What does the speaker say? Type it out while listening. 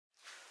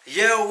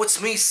Yo,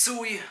 it's me,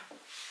 Suey.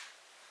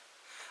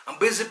 I'm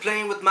busy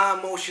playing with my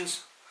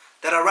emotions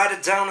that I write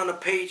it down on a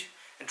page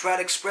and try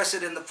to express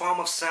it in the form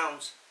of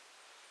sounds.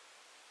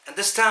 And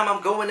this time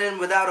I'm going in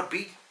without a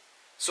beat,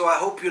 so I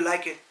hope you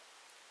like it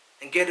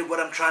and get it what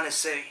I'm trying to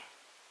say.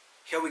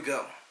 Here we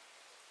go.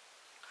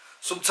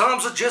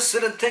 Sometimes I just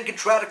sit and think and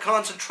try to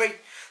concentrate.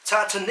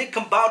 Tired to nick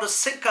about a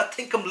sink, I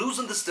think I'm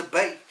losing this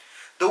debate.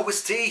 Though we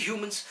stay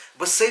humans,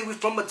 but say we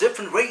from a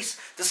different race.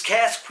 This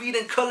caste, creed,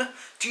 and color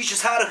teach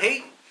us how to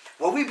hate.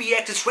 Well, we be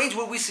acting strange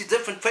when we see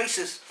different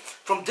faces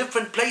from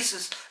different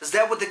places. Is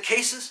that what the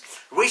case is?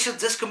 Racial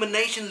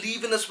discrimination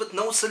leaving us with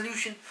no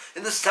solution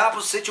in this type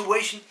of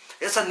situation?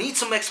 Yes, I need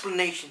some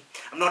explanation.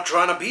 I'm not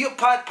trying to be a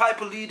Pied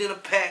Piper leading a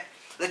pack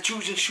that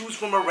choosing shoes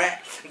from a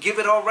rack and give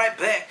it all right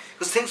back,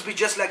 cause things be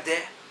just like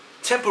that,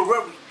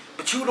 temporary.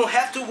 But you don't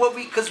have to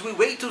worry, cause we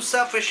way too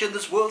selfish in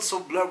this world so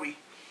blurry.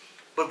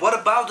 But what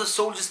about the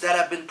soldiers that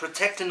have been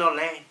protecting our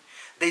land?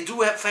 They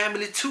do have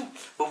family too,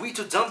 but we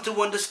too dumb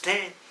to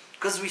understand,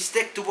 cause we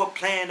stick to a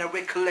plan. I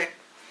recollect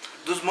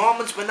those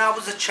moments when I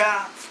was a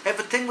child,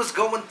 everything was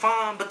going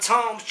fine, but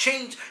times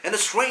change and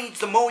it's strange.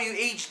 The more you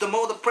age, the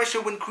more the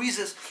pressure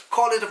increases.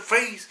 Call it a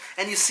phrase,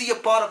 and you see a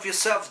part of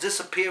yourself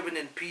disappearing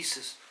in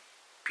pieces.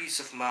 Peace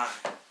of mind.